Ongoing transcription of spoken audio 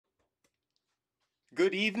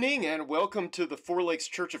Good evening and welcome to the Four Lakes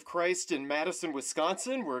Church of Christ in Madison,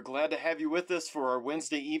 Wisconsin. We're glad to have you with us for our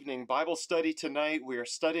Wednesday evening Bible study tonight. We are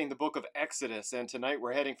studying the book of Exodus, and tonight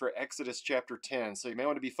we're heading for Exodus chapter 10. So you may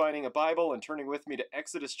want to be finding a Bible and turning with me to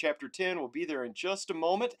Exodus chapter 10. We'll be there in just a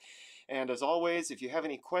moment. And as always, if you have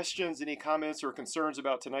any questions, any comments, or concerns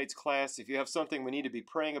about tonight's class, if you have something we need to be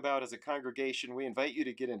praying about as a congregation, we invite you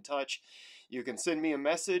to get in touch. You can send me a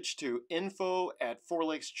message to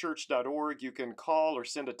info@fourlakeschurch.org. You can call or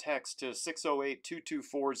send a text to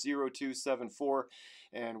 608-224-0274,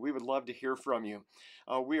 and we would love to hear from you.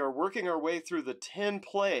 We are working our way through the 10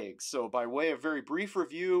 plagues. So by way of very brief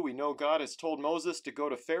review, we know God has told Moses to go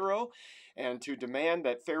to Pharaoh and to demand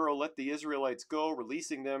that Pharaoh let the Israelites go,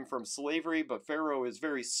 releasing them from slavery, but Pharaoh is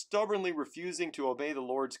very stubbornly refusing to obey the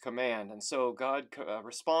Lord's command. And so God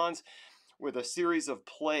responds with a series of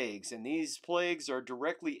plagues, and these plagues are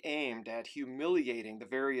directly aimed at humiliating the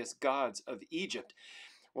various gods of Egypt.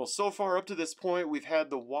 Well, so far up to this point, we've had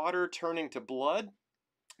the water turning to blood,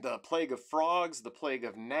 the plague of frogs, the plague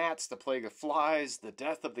of gnats, the plague of flies, the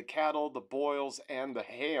death of the cattle, the boils, and the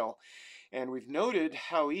hail. And we've noted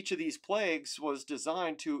how each of these plagues was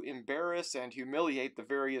designed to embarrass and humiliate the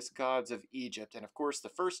various gods of Egypt. And of course, the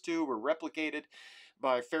first two were replicated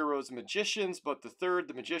by Pharaoh's magicians, but the third,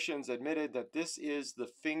 the magicians admitted that this is the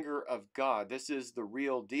finger of God. This is the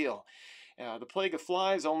real deal. The plague of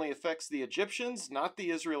flies only affects the Egyptians, not the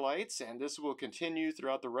Israelites, and this will continue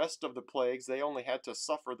throughout the rest of the plagues. They only had to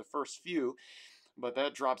suffer the first few, but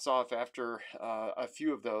that drops off after a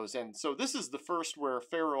few of those. And so this is the first where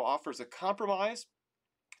Pharaoh offers a compromise,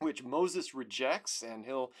 which Moses rejects, and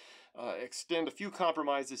he'll extend a few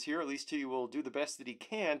compromises here. At least he will do the best that he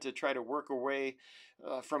can to try to work away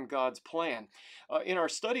from God's plan. In our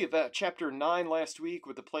study of chapter 9 last week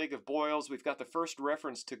with the plague of boils, we've got the first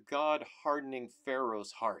reference to God hardening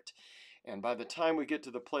Pharaoh's heart. And by the time we get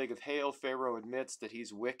to the plague of hail, Pharaoh admits that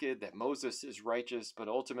he's wicked, that Moses is righteous, but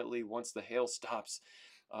ultimately, once the hail stops,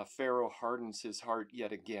 Pharaoh hardens his heart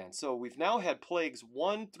yet again. So we've now had plagues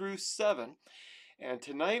 1 through 7, and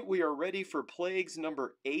tonight we are ready for plagues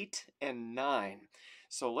number 8 and 9.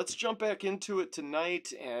 So let's jump back into it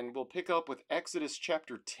tonight, and we'll pick up with Exodus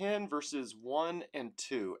chapter 10, verses 1 and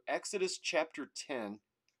 2. Exodus chapter 10,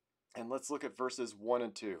 and let's look at verses 1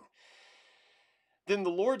 and 2. Then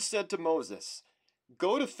the Lord said to Moses,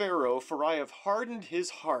 "Go to Pharaoh, for I have hardened his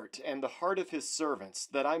heart and the heart of his servants,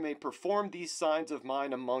 that I may perform these signs of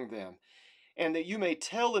mine among them, and that you may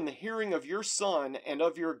tell in the hearing of your son and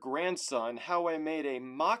of your grandson how I made a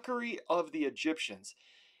mockery of the Egyptians,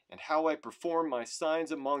 and how I perform my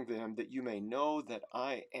signs among them, that you may know that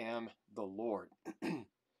I am the Lord."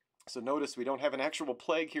 So notice we don't have an actual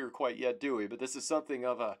plague here quite yet, do we? But this is something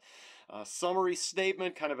of a summary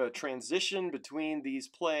statement, kind of a transition between these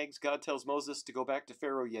plagues. God tells Moses to go back to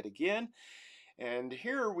Pharaoh yet again. And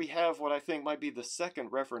here we have what I think might be the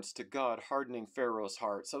second reference to God hardening Pharaoh's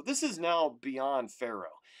heart. So this is now beyond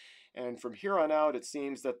Pharaoh. And from here on out, it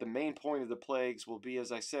seems that the main point of the plagues will be, as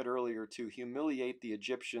I said earlier, to humiliate the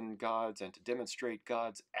Egyptian gods and to demonstrate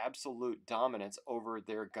God's absolute dominance over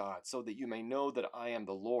their gods, so that you may know that I am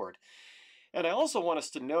the Lord. And I also want us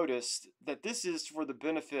to notice that this is for the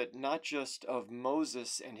benefit not just of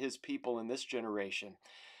Moses and his people in this generation,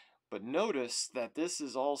 but notice that this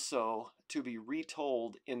is also to be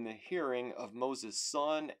retold in the hearing of Moses'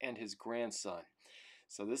 son and his grandson.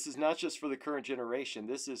 So this is not just for the current generation,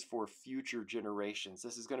 this is for future generations.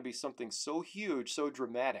 This is going to be something so huge, so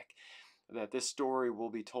dramatic, that this story will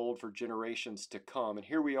be told for generations to come. And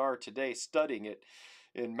here we are today studying it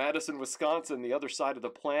in Madison, Wisconsin, the other side of the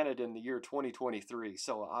planet in the year 2023.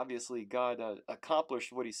 So obviously God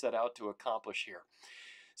accomplished what he set out to accomplish here.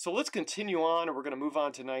 So let's continue on, and we're going to move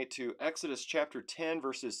on tonight to Exodus chapter 10,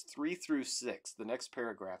 verses 3 through 6, the next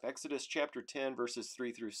paragraph. Exodus chapter 10, verses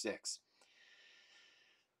 3 through 6.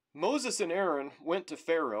 Moses and Aaron went to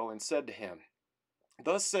Pharaoh and said to him,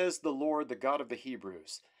 "Thus says the Lord, the God of the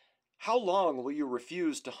Hebrews, how long will you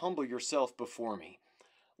refuse to humble yourself before me?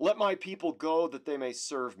 Let my people go that they may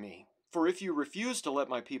serve me. For if you refuse to let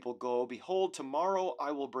my people go, behold, tomorrow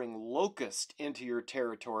I will bring locusts into your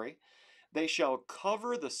territory. They shall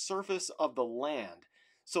cover the surface of the land,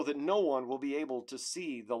 so that no one will be able to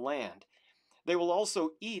see the land. They will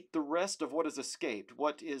also eat the rest of what has escaped,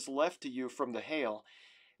 what is left to you from the hail,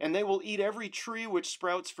 and they will eat every tree which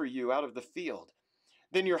sprouts for you out of the field.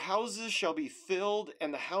 Then your houses shall be filled,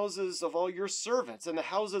 and the houses of all your servants, and the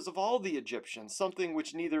houses of all the Egyptians, something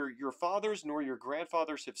which neither your fathers nor your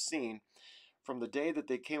grandfathers have seen, from the day that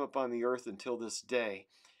they came upon the earth until this day."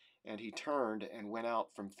 And he turned and went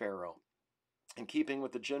out from Pharaoh. In keeping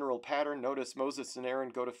with the general pattern, notice Moses and Aaron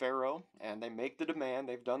go to Pharaoh and they make the demand.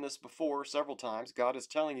 They've done this before several times. God is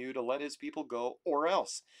telling you to let his people go or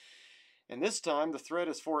else. And this time the threat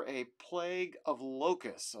is for a plague of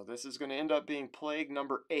locusts. So this is going to end up being plague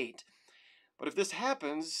number 8. But if this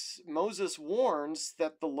happens, Moses warns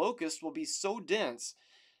that the locust will be so dense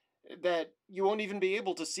that you won't even be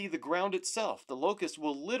able to see the ground itself. The locust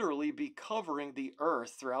will literally be covering the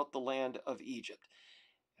earth throughout the land of Egypt.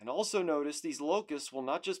 And also notice these locusts will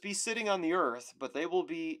not just be sitting on the earth, but they will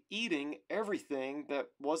be eating everything that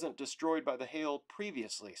wasn't destroyed by the hail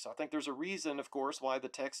previously. So I think there's a reason, of course, why the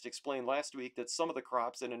text explained last week that some of the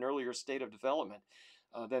crops in an earlier state of development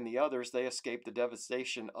than the others, they escaped the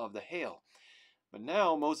devastation of the hail. But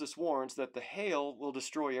now Moses warns that the hail will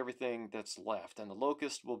destroy everything that's left, and the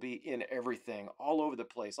locust will be in everything, all over the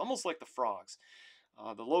place, almost like the frogs.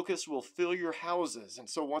 The locust will fill your houses. And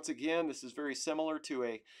so, once again, this is very similar to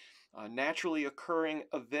a naturally occurring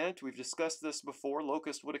event. We've discussed this before.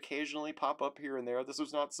 Locusts would occasionally pop up here and there. This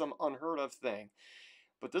was not some unheard of thing.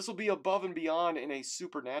 But this will be above and beyond in a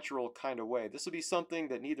supernatural kind of way. This will be something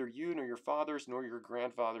that neither you nor your fathers nor your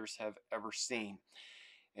grandfathers have ever seen.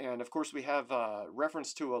 And of course, we have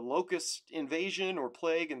reference to a locust invasion or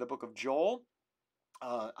plague in the book of Joel.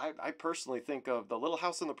 I personally think of the Little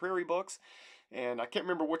House on the Prairie books, and I can't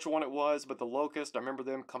remember which one it was, but the locust, I remember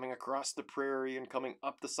them coming across the prairie and coming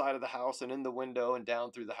up the side of the house and in the window and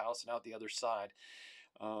down through the house and out the other side.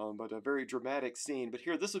 But a very dramatic scene. But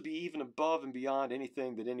here, this would be even above and beyond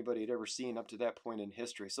anything that anybody had ever seen up to that point in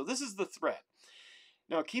history. So this is the threat.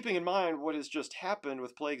 Now, keeping in mind what has just happened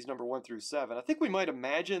with plagues number 1 through 7, I think we might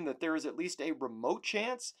imagine that there is at least a remote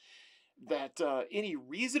chance that any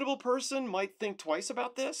reasonable person might think twice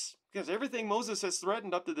about this, because everything Moses has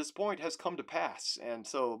threatened up to this point has come to pass. And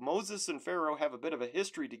so Moses and Pharaoh have a bit of a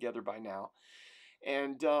history together by now.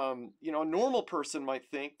 And, a normal person might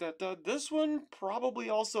think that this one probably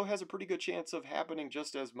also has a pretty good chance of happening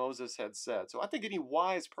just as Moses had said. So I think any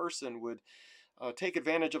wise person would take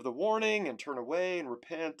advantage of the warning and turn away and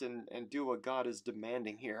repent and do what God is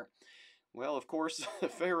demanding here. Well, of course,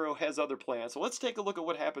 Pharaoh has other plans. So let's take a look at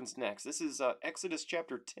what happens next. This is Exodus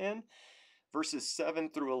chapter 10, verses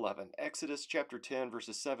 7 through 11. Exodus chapter 10,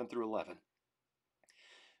 verses 7 through 11.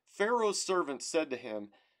 Pharaoh's servants said to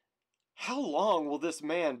him, "How long will this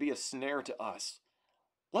man be a snare to us?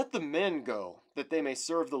 Let the men go, that they may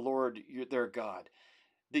serve the Lord their God.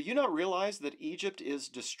 Do you not realize that Egypt is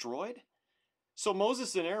destroyed?" So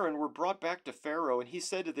Moses and Aaron were brought back to Pharaoh, and he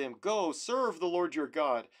said to them, "Go, serve the Lord your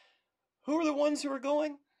God." "Who are the ones who are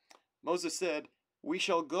going?" Moses said, "We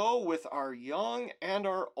shall go with our young and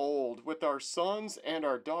our old, with our sons and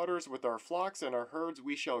our daughters, with our flocks and our herds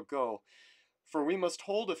we shall go, for we must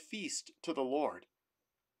hold a feast to the Lord."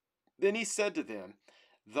 Then he said to them,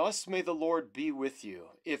 "Thus may the Lord be with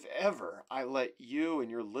you, if ever I let you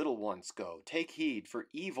and your little ones go. Take heed, for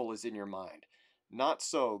evil is in your mind. Not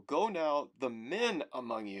so. Go now, the men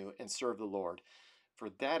among you, and serve the Lord, for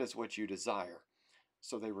that is what you desire."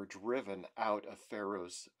 So they were driven out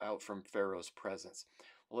from Pharaoh's presence.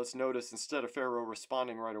 Well, let's notice instead of Pharaoh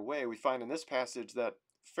responding right away, we find in this passage that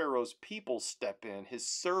Pharaoh's people step in, his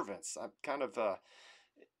servants.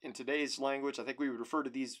 In today's language, I think we would refer to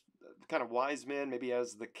these kind of wise men maybe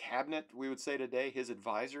as the cabinet, we would say today, his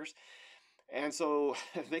advisors. And so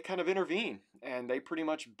they kind of intervene and they pretty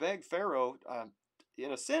much beg Pharaoh,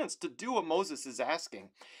 in a sense, to do what Moses is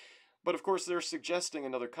asking. But of course, they're suggesting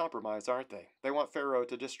another compromise, aren't they? They want Pharaoh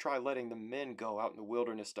to just try letting the men go out in the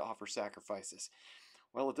wilderness to offer sacrifices.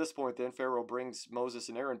 Well, at this point, then, Pharaoh brings Moses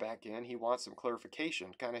and Aaron back in. He wants some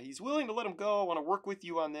clarification. He's willing to let them go. I want to work with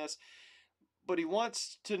you on this. But he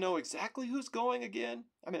wants to know exactly who's going again.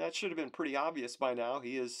 I mean, that should have been pretty obvious by now.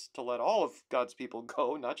 He is to let all of God's people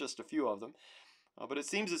go, not just a few of them. But it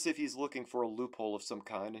seems as if he's looking for a loophole of some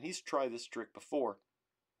kind, and he's tried this trick before.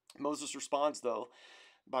 Moses responds, though,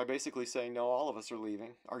 by basically saying, "No, all of us are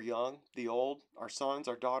leaving. Our young, the old, our sons,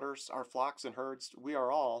 our daughters, our flocks and herds, we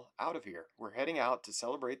are all out of here. We're heading out to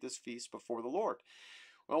celebrate this feast before the Lord."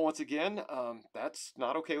 Well, once again, that's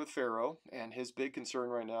not okay with Pharaoh, and his big concern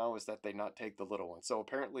right now is that they not take the little ones. So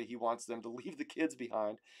apparently he wants them to leave the kids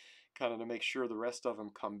behind, kind of to make sure the rest of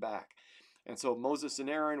them come back. And so Moses and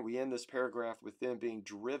Aaron, we end this paragraph with them being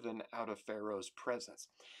driven out of Pharaoh's presence.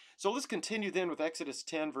 So let's continue then with Exodus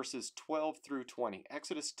 10, verses 12 through 20.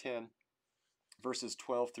 Exodus 10, verses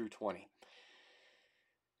 12 through 20.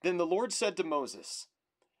 Then the Lord said to Moses,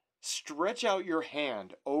 "Stretch out your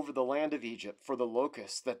hand over the land of Egypt for the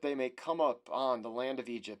locusts, that they may come up on the land of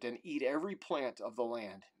Egypt and eat every plant of the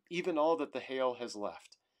land, even all that the hail has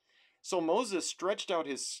left. So Moses stretched out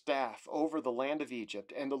his staff over the land of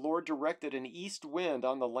Egypt, and the Lord directed an east wind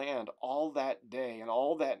on the land all that day and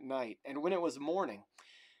all that night. And when it was morning,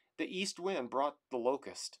 the east wind brought the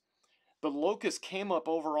locust. The locust came up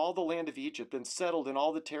over all the land of Egypt and settled in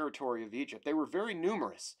all the territory of Egypt. They were very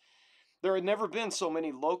numerous. There had never been so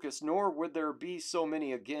many locusts, nor would there be so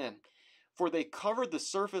many again, for they covered the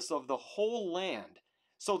surface of the whole land,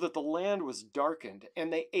 so that the land was darkened,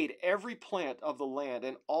 and they ate every plant of the land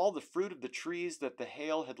and all the fruit of the trees that the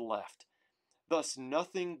hail had left. Thus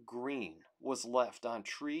nothing green was left on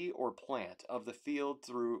tree or plant of the field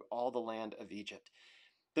through all the land of Egypt.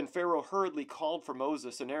 Then Pharaoh hurriedly called for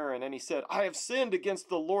Moses and Aaron, and he said, I have sinned against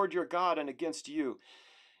the Lord your God and against you.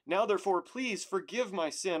 Now therefore, please forgive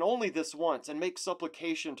my sin only this once, and make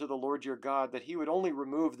supplication to the Lord your God that he would only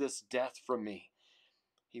remove this death from me.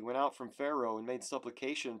 He went out from Pharaoh and made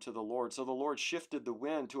supplication to the Lord. So the Lord shifted the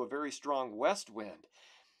wind to a very strong west wind,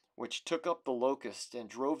 which took up the locusts and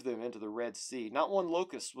drove them into the Red Sea. Not one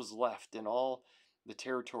locust was left in all the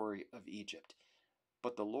territory of Egypt.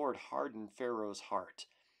 But the Lord hardened Pharaoh's heart,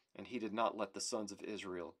 and he did not let the sons of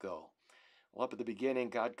Israel go. Well, up at the beginning,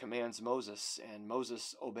 God commands Moses, and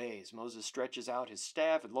Moses obeys. Moses stretches out his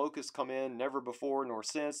staff, and locusts come in. Never before nor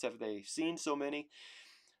since have they seen so many.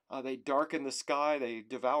 They darken the sky. They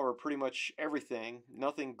devour pretty much everything.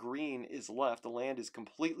 Nothing green is left. The land is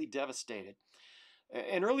completely devastated.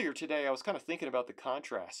 And earlier today, I was kind of thinking about the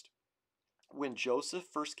contrast. When Joseph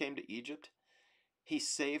first came to Egypt, he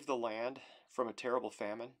saved the land from a terrible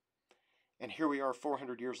famine. And here we are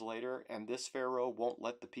 400 years later, and this Pharaoh won't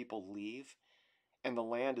let the people leave, and the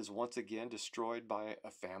land is once again destroyed by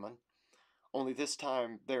a famine. Only this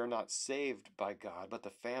time they are not saved by God, but the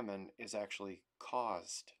famine is actually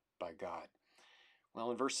caused by God. Well,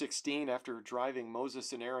 in verse 16, after driving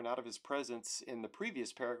Moses and Aaron out of his presence in the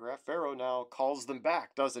previous paragraph, Pharaoh now calls them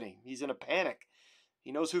back, doesn't he? He's in a panic.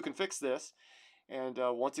 He knows who can fix this. And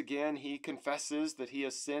once again, he confesses that he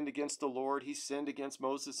has sinned against the Lord. He sinned against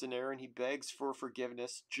Moses and Aaron. He begs for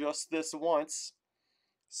forgiveness just this once.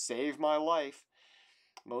 Save my life.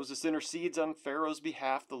 Moses intercedes on Pharaoh's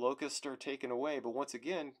behalf. The locusts are taken away. But once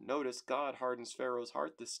again, notice God hardens Pharaoh's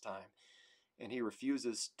heart this time, and he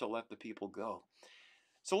refuses to let the people go.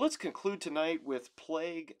 So let's conclude tonight with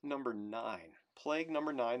plague number 9. Plague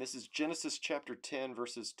number 9. This is Genesis chapter 10,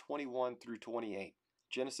 verses 21 through 28.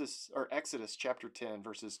 Exodus chapter 10,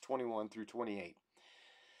 verses 21 through 28.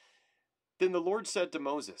 Then the Lord said to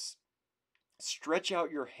Moses, stretch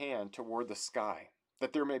out your hand toward the sky,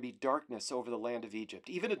 that there may be darkness over the land of Egypt,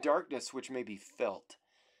 even a darkness which may be felt.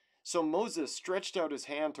 So Moses stretched out his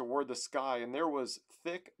hand toward the sky, and there was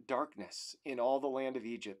thick darkness in all the land of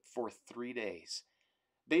Egypt for 3 days.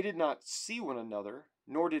 They did not see one another,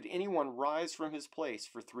 nor did anyone rise from his place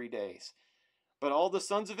for 3 days. But all the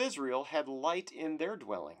sons of Israel had light in their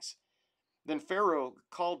dwellings. Then Pharaoh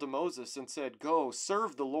called to Moses and said, go,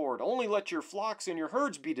 serve the Lord. Only let your flocks and your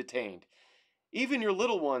herds be detained. Even your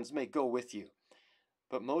little ones may go with you.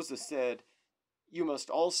 But Moses said, you must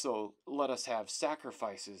also let us have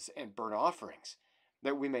sacrifices and burnt offerings,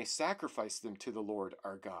 that we may sacrifice them to the Lord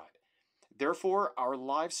our God. Therefore our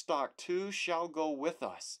livestock too shall go with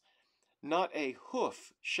us. Not a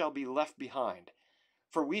hoof shall be left behind.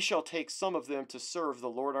 For we shall take some of them to serve the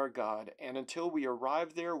Lord our God, and until we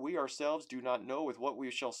arrive there, we ourselves do not know with what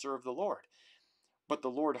we shall serve the Lord. But the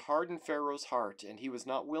Lord hardened Pharaoh's heart, and he was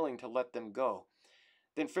not willing to let them go.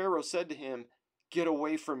 Then Pharaoh said to him, get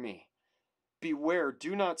away from me. Beware,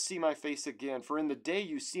 do not see my face again, for in the day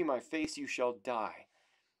you see my face you shall die.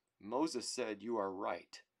 Moses said, you are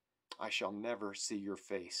right. I shall never see your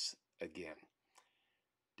face again.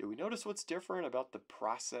 Do we notice what's different about the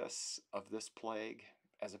process of this plague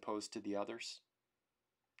as opposed to the others?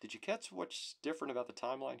 Did you catch what's different about the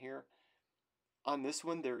timeline here? On this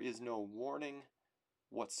one, there is no warning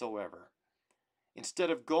whatsoever.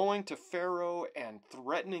 Instead of going to Pharaoh and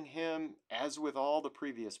threatening him, as with all the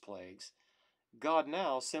previous plagues, God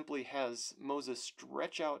now simply has Moses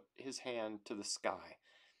stretch out his hand to the sky,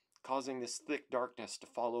 causing this thick darkness to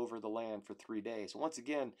fall over the land for 3 days. Once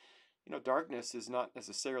again, darkness is not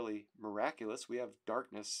necessarily miraculous. We have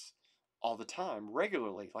darkness all the time,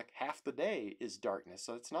 regularly, like half the day is darkness,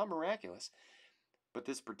 so it's not miraculous. But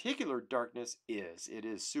this particular darkness is. It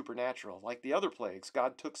is supernatural. Like the other plagues,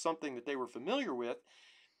 God took something that they were familiar with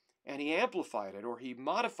and he amplified it, or he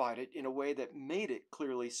modified it in a way that made it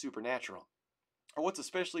clearly supernatural. Or what's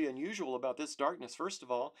especially unusual about this darkness, first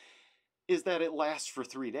of all, is that it lasts for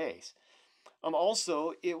 3 days.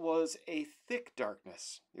 Also, it was a thick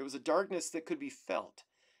darkness. It was a darkness that could be felt.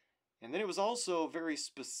 And then it was also very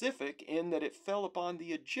specific in that it fell upon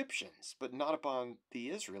the Egyptians, but not upon the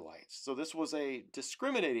Israelites. So this was a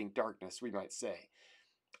discriminating darkness, we might say.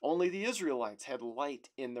 Only the Israelites had light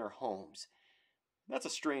in their homes. That's a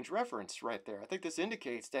strange reference right there. I think this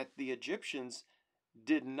indicates that the Egyptians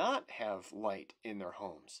did not have light in their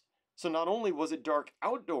homes. So not only was it dark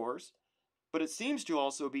outdoors, but it seems to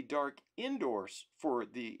also be dark indoors for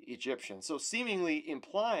the Egyptians. So seemingly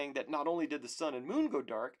implying that not only did the sun and moon go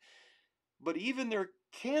dark, but even their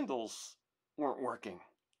candles weren't working.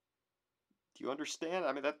 Do you understand?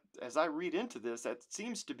 I mean, that as I read into this, that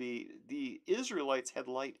seems to be the Israelites had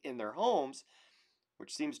light in their homes,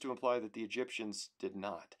 which seems to imply that the Egyptians did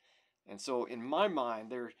not. And so, in my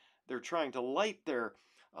mind, they're trying to light their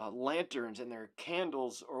lanterns and their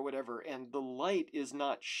candles or whatever, and the light is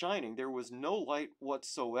not shining. There was no light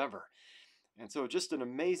whatsoever. And so, just an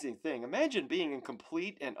amazing thing. Imagine being in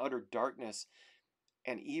complete and utter darkness,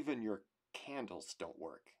 and even your candles don't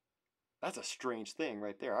work. That's a strange thing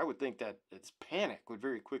right there. I would think that it's panic would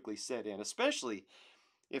very quickly set in, especially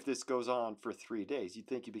if this goes on for 3 days. You'd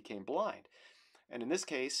think you became blind. And in this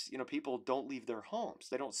case, people don't leave their homes.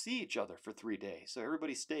 They don't see each other for 3 days. So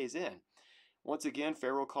everybody stays in. Once again,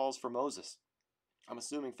 Pharaoh calls for Moses. I'm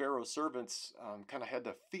assuming Pharaoh's servants kind of had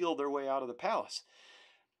to feel their way out of the palace.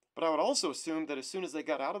 But I would also assume that as soon as they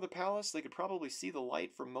got out of the palace, they could probably see the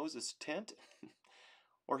light from Moses' tent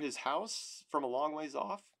or his house from a long ways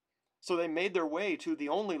off. So they made their way to the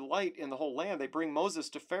only light in the whole land. They bring Moses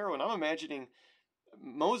to Pharaoh, and I'm imagining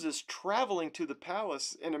Moses traveling to the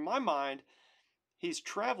palace, and in my mind, he's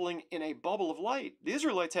traveling in a bubble of light. The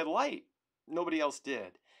Israelites had light. Nobody else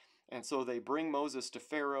did. And so they bring Moses to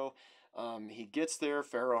Pharaoh. He gets there.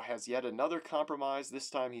 Pharaoh has yet another compromise. This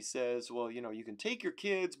time he says, well, you can take your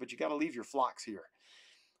kids, but you got to leave your flocks here.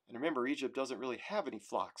 And remember, Egypt doesn't really have any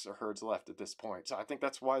flocks or herds left at this point. So I think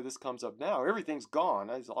that's why this comes up now. Everything's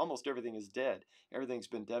gone. Almost everything is dead. Everything's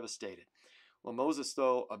been devastated. Well, Moses,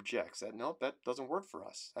 though, objects. Nope, that doesn't work for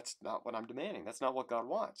us. That's not what I'm demanding. That's not what God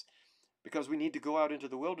wants. Because we need to go out into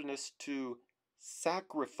the wilderness to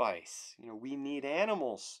sacrifice. We need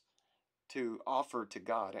animals to offer to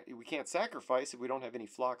God. We can't sacrifice if we don't have any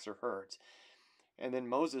flocks or herds. And then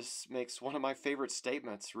Moses makes one of my favorite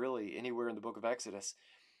statements, really, anywhere in the book of Exodus,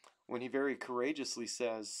 when he very courageously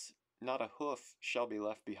says, not a hoof shall be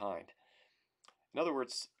left behind. In other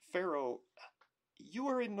words, Pharaoh, you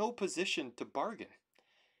are in no position to bargain.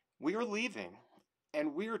 We are leaving,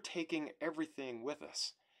 and we are taking everything with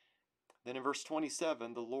us. Then in verse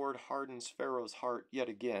 27, the Lord hardens Pharaoh's heart yet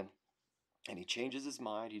again, and he changes his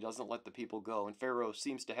mind. He doesn't let the people go, and Pharaoh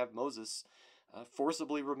seems to have Moses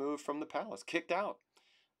forcibly removed from the palace, kicked out,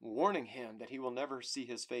 warning him that he will never see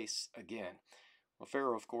his face again. Well,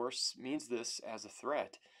 Pharaoh, of course, means this as a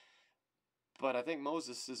threat, but I think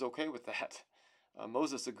Moses is okay with that.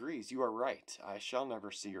 Moses agrees, you are right, I shall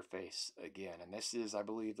never see your face again. And this is, I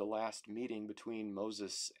believe, the last meeting between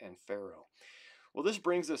Moses and Pharaoh. Well, this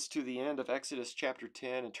brings us to the end of Exodus chapter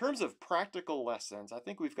 10. In terms of practical lessons, I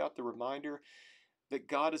think we've got the reminder that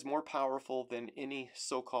God is more powerful than any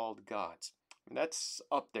so-called gods. And that's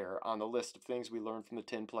up there on the list of things we learned from the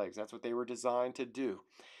 10 plagues. That's what they were designed to do.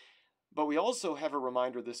 But we also have a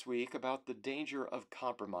reminder this week about the danger of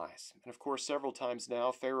compromise. And of course, several times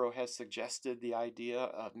now, Pharaoh has suggested the idea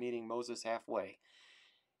of meeting Moses halfway.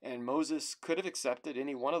 And Moses could have accepted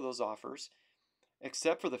any one of those offers,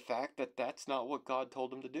 except for the fact that that's not what God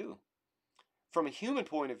told him to do. From a human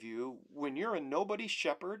point of view, when you're a nobody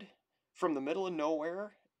shepherd from the middle of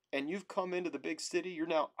nowhere, and you've come into the big city, you're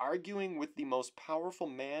now arguing with the most powerful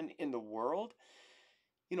man in the world,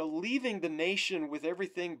 leaving the nation with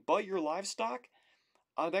everything but your livestock,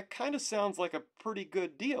 that kind of sounds like a pretty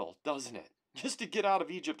good deal, doesn't it? Just to get out of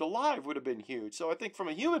Egypt alive would have been huge. So I think from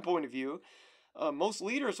a human point of view, most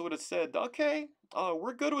leaders would have said, okay,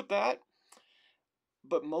 we're good with that.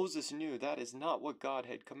 But Moses knew that is not what God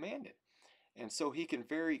had commanded. And so he can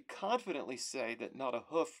very confidently say that not a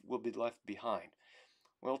hoof will be left behind.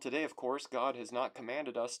 Well, today, of course, God has not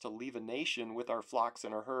commanded us to leave a nation with our flocks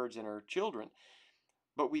and our herds and our children.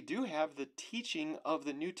 But we do have the teaching of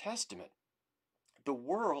the New Testament. The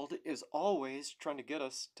world is always trying to get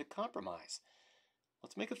us to compromise.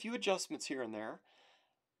 Let's make a few adjustments here and there.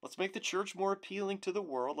 Let's make the church more appealing to the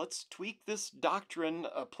world. Let's tweak this doctrine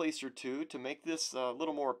a place or two to make this a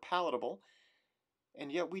little more palatable.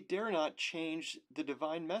 And yet we dare not change the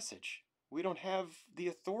divine message. We don't have the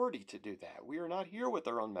authority to do that. We are not here with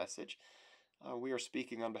our own message. We are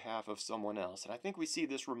speaking on behalf of someone else. And I think we see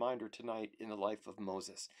this reminder tonight in the life of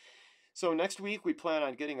Moses. So next week we plan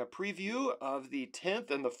on getting a preview of the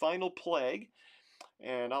 10th and the final plague.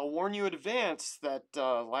 And I'll warn you in advance that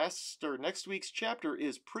next week's chapter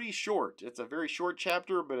is pretty short. It's a very short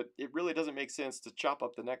chapter, but it really doesn't make sense to chop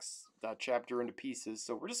up the next chapter into pieces.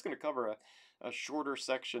 So we're just going to cover a shorter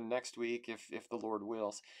section next week if the Lord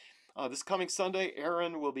wills. This coming Sunday,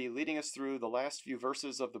 Aaron will be leading us through the last few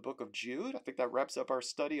verses of the book of Jude. I think that wraps up our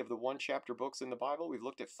study of the one chapter books in the Bible. We've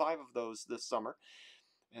looked at 5 of those this summer.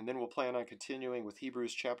 And then we'll plan on continuing with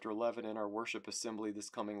Hebrews chapter 11 in our worship assembly this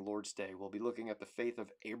coming Lord's Day. We'll be looking at the faith of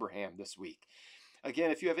Abraham this week.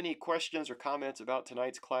 Again, if you have any questions or comments about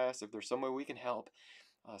tonight's class, if there's some way we can help,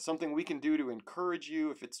 something we can do to encourage you,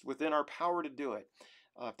 if it's within our power to do it,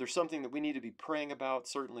 if there's something that we need to be praying about,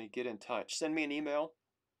 certainly get in touch. Send me an email,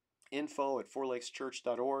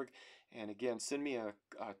 info@fourlakeschurch.org. And again, send me a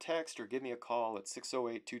text or give me a call at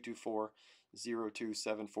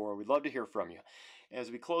 608-224-0274. We'd love to hear from you. As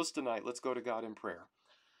we close tonight, let's go to God in prayer.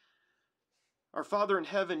 Our Father in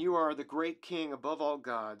heaven, you are the great King above all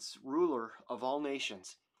gods, ruler of all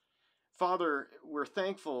nations. Father, we're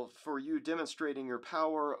thankful for you demonstrating your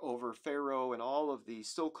power over Pharaoh and all of the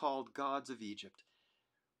so-called gods of Egypt.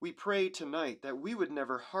 We pray tonight that we would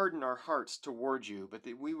never harden our hearts toward you, but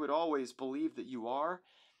that we would always believe that you are,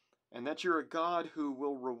 and that you're a God who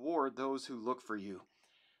will reward those who look for you.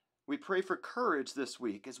 We pray for courage this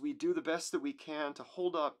week as we do the best that we can to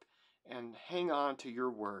hold up and hang on to your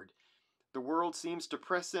word. The world seems to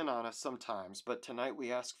press in on us sometimes, but tonight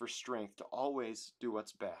we ask for strength to always do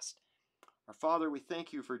what's best. Our Father, we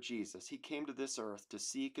thank you for Jesus. He came to this earth to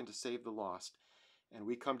seek and to save the lost, and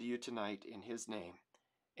we come to you tonight in his name.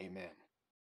 Amen.